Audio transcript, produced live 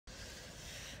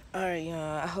Alright,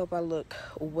 y'all. I hope I look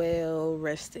well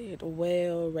rested.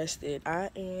 I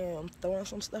am throwing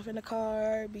some stuff in the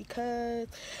car because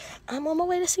I'm on my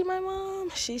way to see my mom.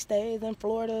 She stays in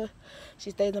Florida. She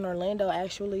stays in Orlando,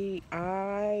 actually.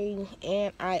 I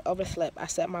overslept. I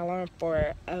set my alarm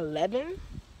for 11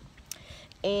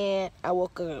 and I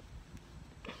woke up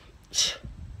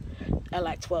at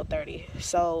like 12:30.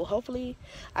 So hopefully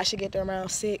I should get there around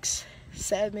 6,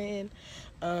 7.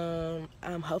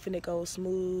 I'm hoping it goes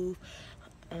smooth.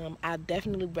 I'd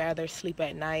definitely rather sleep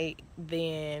at night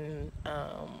than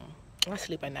not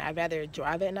sleep at night. I'd rather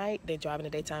drive at night than drive in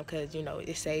the daytime because, you know,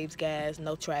 it saves gas,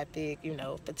 no traffic, you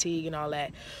know, fatigue and all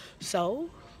that. So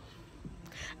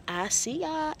I see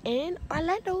y'all in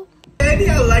Orlando.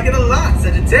 I like it a lot.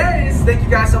 Sagittarius, thank you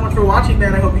guys so much for watching,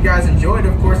 man. I hope you guys enjoyed.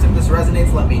 Of course, if this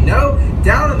resonates, let me know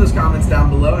down in those comments down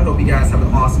below. I hope you guys have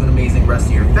an awesome and amazing rest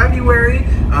of your February.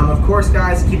 Of course,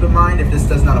 guys, keep in mind, if this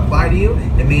does not apply to you,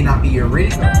 it may not be your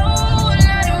reading. Stop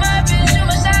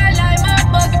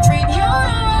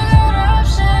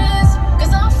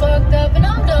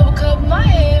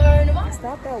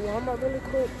at Walmart really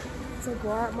quick to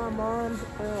grab my mom's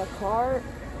card.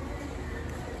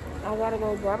 I gotta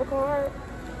go grab a card.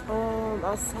 I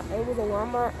was able to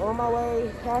Walmart on my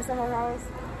way past her house.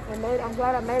 I'm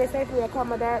glad I made it safely. I called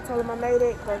my dad, told him I made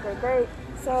it. Great.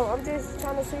 So I'm just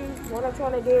trying to see what I'm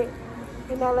trying to get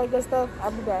and all that good stuff.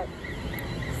 I'll be back.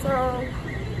 So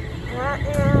I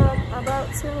am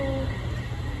about to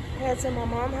head to my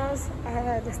mom's house. I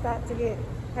had to stop to get,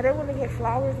 I didn't want to get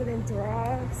flowers and then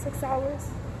drive 6 hours.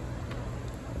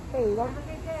 There you go.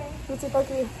 Thank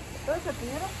you. Those are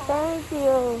beautiful. Thank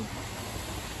you.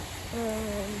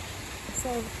 So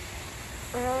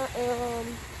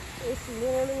it's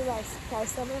literally like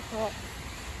past 7 o'clock.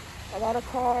 I got a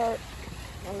card.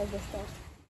 I love this stuff.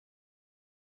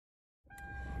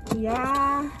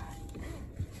 Yeah.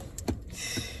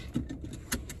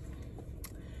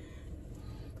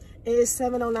 It's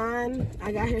 7:09.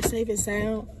 I got here safe and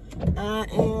sound. I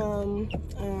am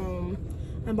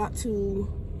I'm about to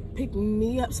pick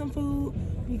me up some food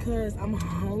because I'm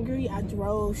hungry. I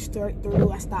drove straight through.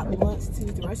 I stopped once to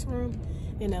use the restroom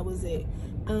and that was it.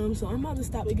 So I'm about to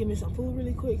stop and get me some food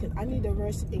really quick because I need to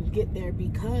rush and get there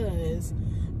because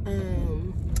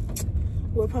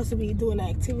we're supposed to be doing an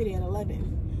activity at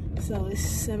 11. So it's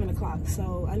 7 o'clock.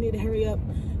 So I need to hurry up,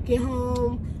 get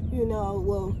home, you know,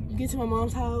 well, get to my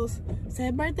mom's house,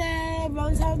 say birthday,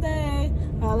 Valentine's Day,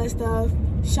 all that stuff,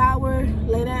 shower,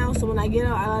 lay down. So when I get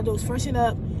out, all I do is freshen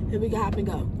up and we can hop and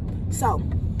go. So,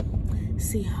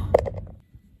 see y'all.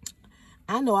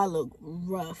 I know I look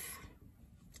rough,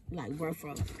 like rough.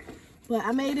 But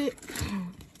I made it.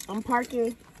 I'm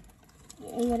parking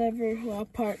or whatever. Well, I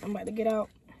parked. I'm about to get out.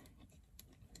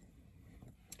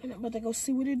 And I'm about to go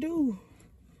see what it do.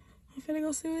 I'm finna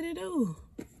go see what it do.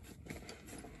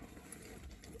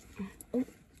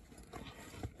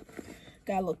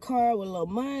 Got a little car with a little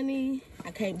money.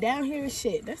 I came down here and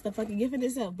shit. That's the fucking gift of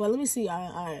itself. But let me see.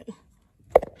 All right.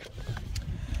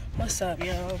 What's up,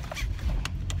 yo?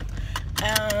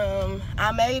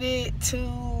 I made it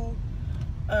to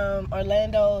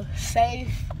Orlando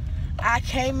safe. I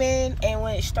came in and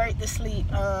went straight to sleep.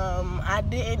 I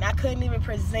couldn't even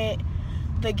present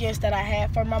the gifts that I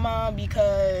had for my mom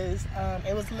because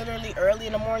it was literally early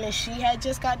in the morning. She had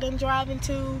just got done driving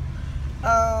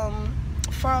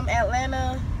from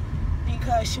Atlanta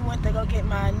because she went to go get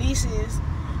my nieces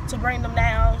to bring them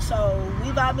down. So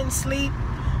we've all been asleep.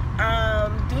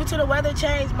 Due to the weather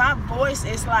change, my voice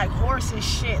is like hoarse as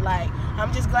shit. Like,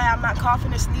 I'm just glad I'm not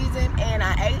coughing or sneezing and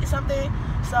I ate something.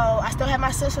 So I still have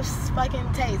my sense of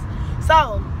fucking taste.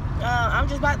 So I'm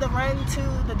just about to run to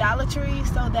the Dollar Tree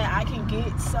so that I can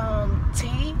get some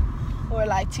tea or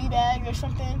like tea bag or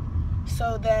something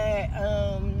so that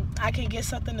I can get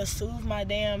something to soothe my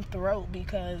damn throat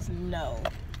because no.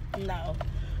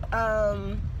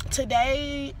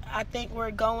 Today I think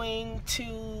we're going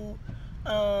to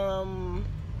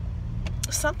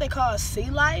something called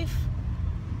Sea Life.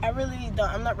 I'm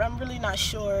really not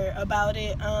sure about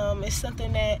it. It's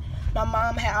something that my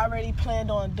mom had already planned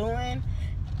on doing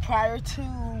prior to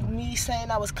me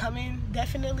saying I was coming,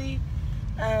 definitely.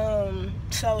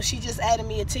 So she just added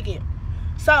me a ticket.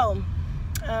 So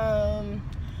I'm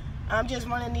just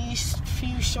running these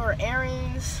few short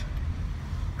errands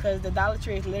because the Dollar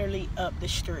Tree is literally up the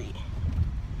street.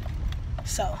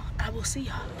 So I will see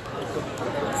y'all.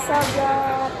 What's up,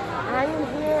 y'all? I am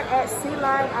here at Sea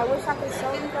Life. I wish I could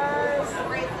show you guys,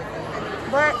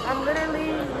 But I'm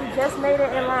literally, we just made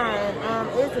it in line.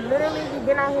 It's literally, we've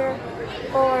been out here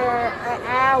for an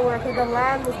hour because the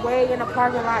line was way in the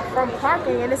parking lot from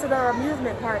parking, and this is the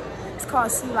amusement park. It's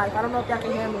called Sea Life. I don't know if y'all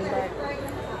can hear me, but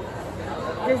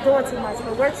just doing too much.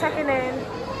 But we're checking in.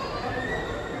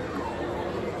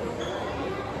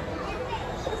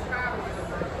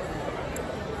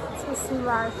 To Sea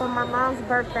Life for my mom's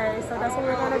birthday, so that's what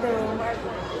we're gonna do.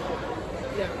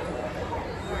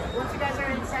 Once you guys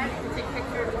are inside, you can take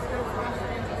pictures. Let's go across the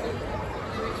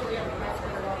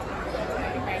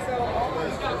okay, so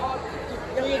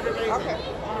okay.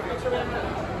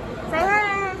 Say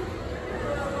hey.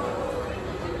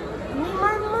 Meet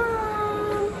my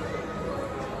mom.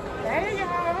 There you go.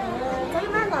 Tell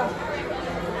your mama.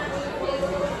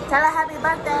 Tell her happy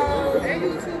birthday. Their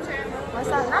YouTube channel. What's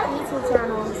up? Not YouTube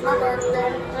channel. It's my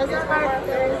birthday. It's your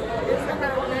birthday. It's her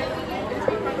birthday. It's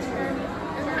her function.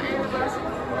 It's her anniversary.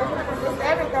 It's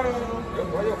everything.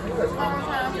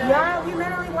 Yeah, we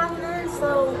literally walking in, so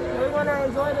we're gonna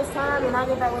enjoy this time and I'll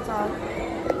get back with y'all.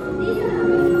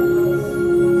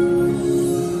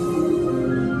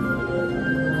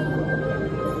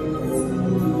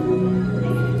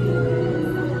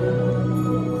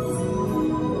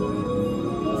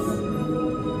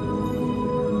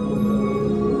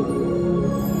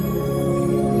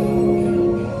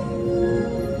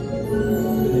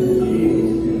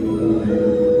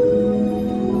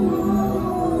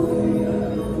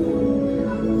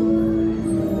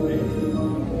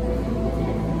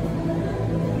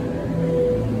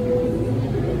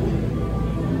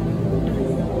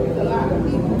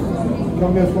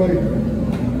 Come this way.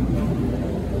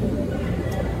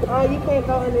 Oh, you can't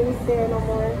go in this there no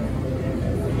more.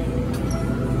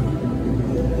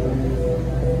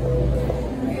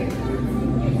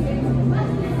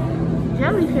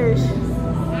 Jellyfish.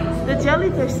 The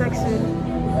jellyfish section.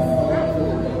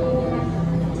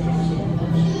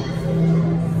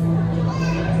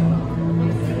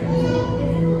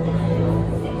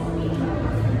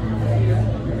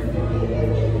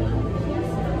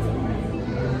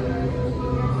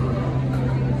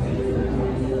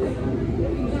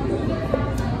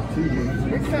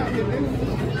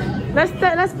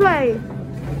 Let's play.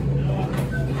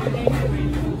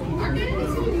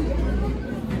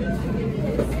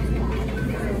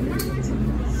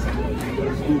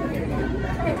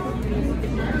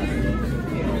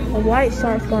 A white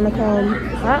shark's gonna come.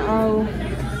 Uh-oh.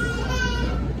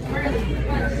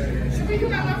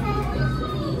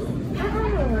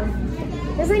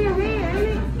 It's in your hand, ain't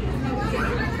it?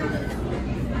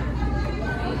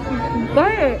 Go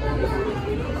ahead.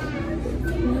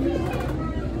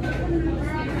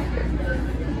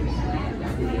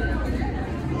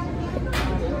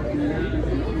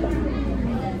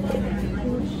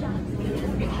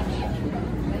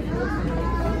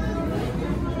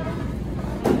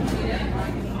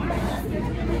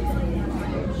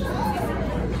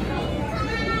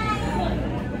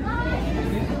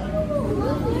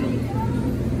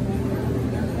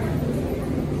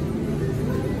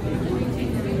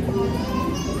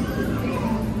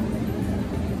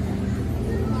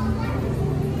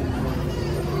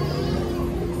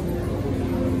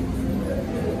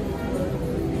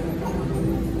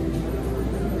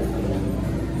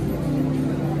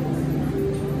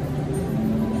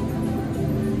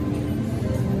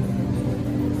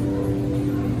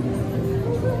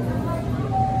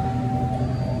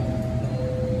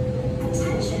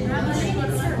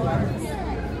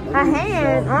 A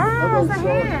hand. Oh, it's a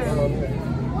hand.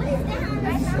 What is that?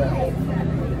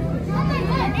 Oh my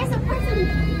god, there's a person.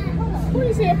 Who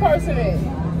you see a person in?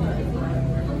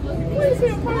 Who you see a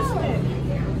person in?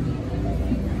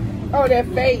 Oh, their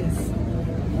face.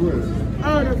 Where?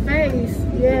 Oh, the face.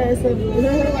 Yeah, it's a It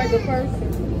looks like a person.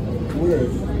 Where?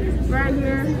 right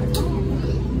here.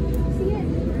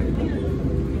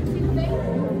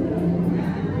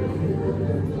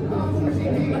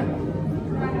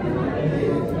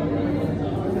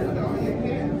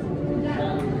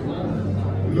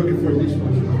 Looking for this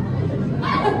one.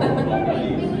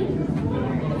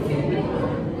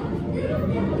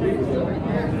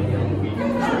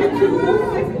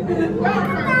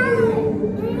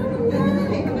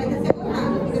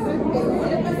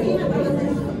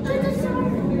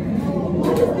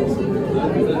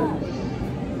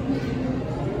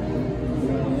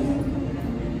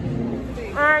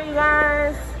 Alright, you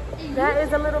guys, that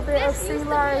is a little bit of sea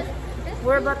life.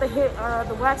 We're about to hit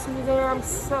the wax museum,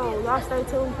 so y'all stay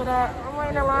tuned for that. I'm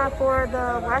waiting in line for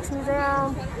the wax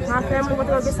museum. My family went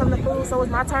to go get some of the food, so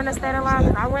it's my turn to stand in line.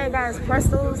 And I went and got his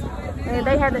pretzels, and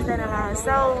they had to stand in line.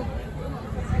 So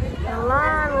the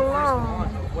line long.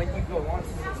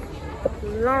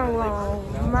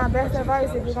 long. My best advice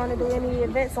if you're gonna do any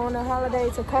events on the holiday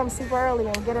to come super early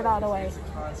and get it out of the way.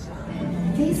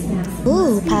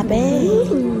 Ooh, Poppy.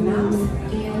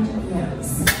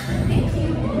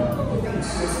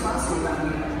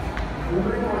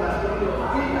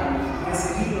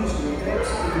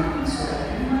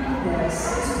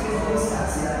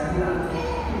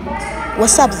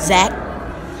 What's up, Zach?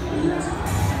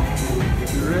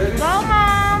 Go,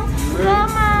 Mom! Go,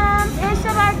 Mom! It's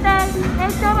your birthday!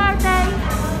 It's your birthday!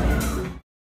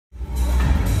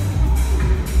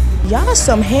 Y'all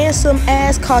some handsome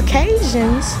ass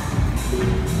Caucasians.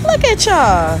 Look at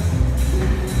y'all.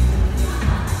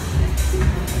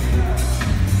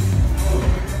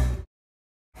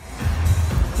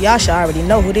 Y'all should already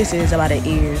know who this is about the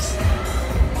ears.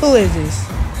 Who is this?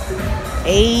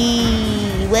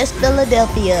 Hey, West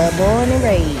Philadelphia, born and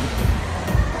raised.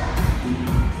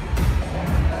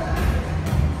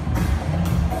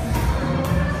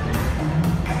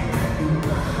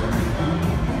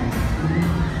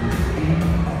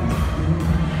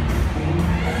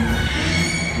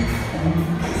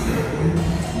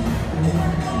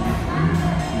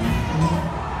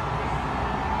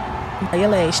 Your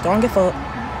legs strong as fuck.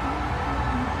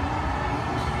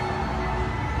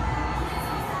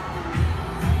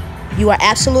 You are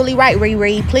absolutely right,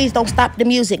 Riri. Please don't stop the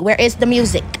music. Where is the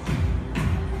music?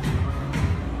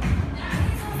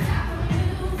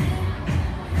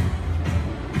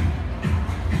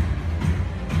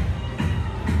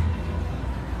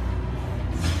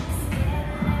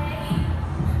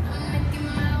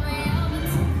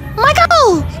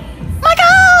 Michael!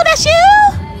 Michael, that's you?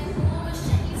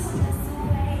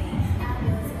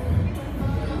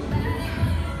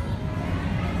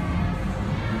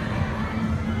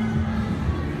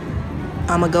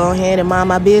 I'm gonna go ahead and mind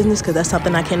my business because that's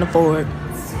something I can afford.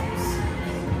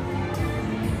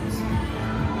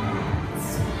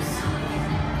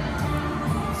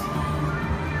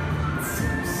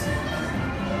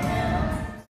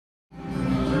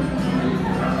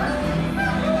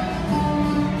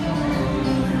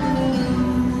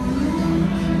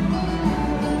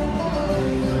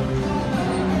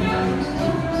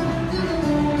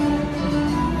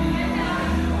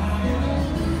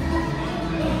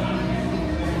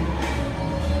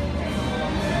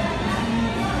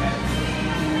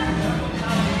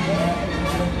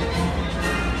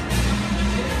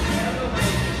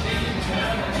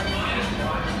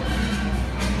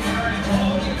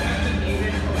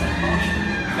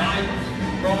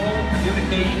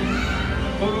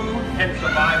 Food and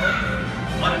survival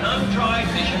on an untried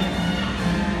mission to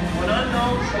an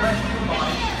unknown celestial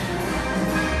body.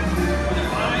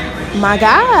 My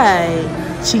guy,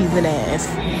 cheesing ass.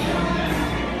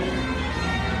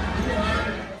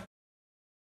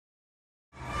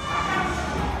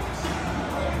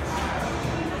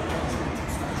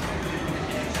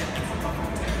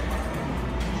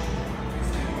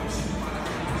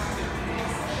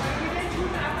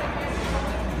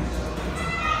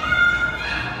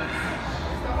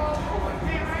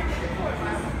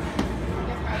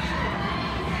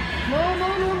 No.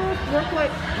 Real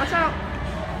quick. Watch out.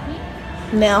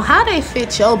 Now, how they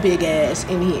fit your big ass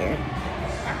in here?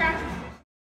 I got you.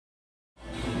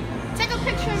 Take a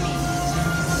picture of me.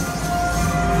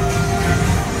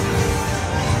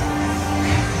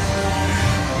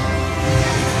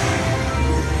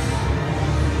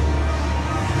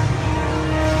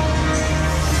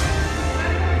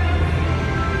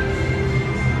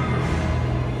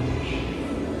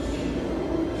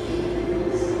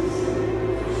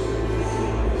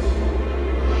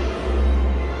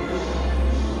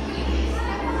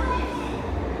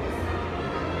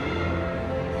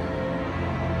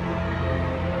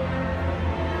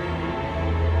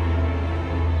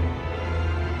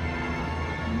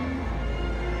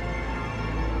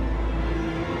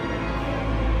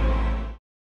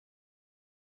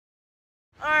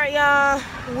 Alright, y'all,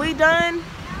 we done.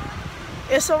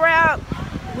 It's a wrap.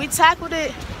 We tackled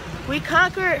it. We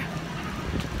conquered.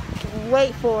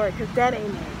 Wait for it, because that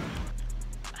ain't it.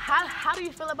 How do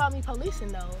you feel about me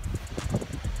policing, though?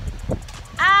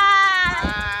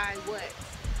 What?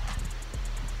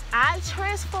 I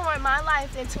transformed my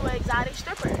life into an exotic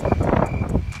stripper.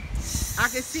 I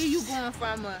can see you going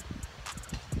from a...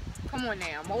 Come on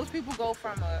now. Most people go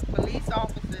from a police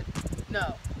officer...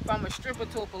 No, from a stripper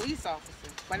to a police officer.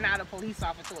 But not a police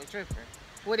officer to a stripper.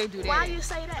 Where they do that? Why you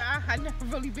say that? I never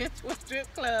really been to a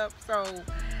strip club, so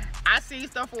I see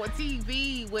stuff on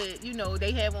TV with, you know,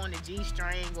 they have on the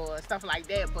G-string or stuff like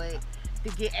that, but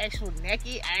to get actual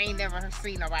naked, I ain't never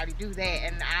seen nobody do that,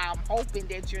 and I'm hoping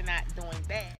that you're not doing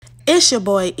that. It's your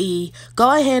boy E.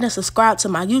 Go ahead and subscribe to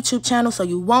my YouTube channel so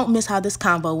you won't miss how this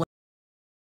combo went.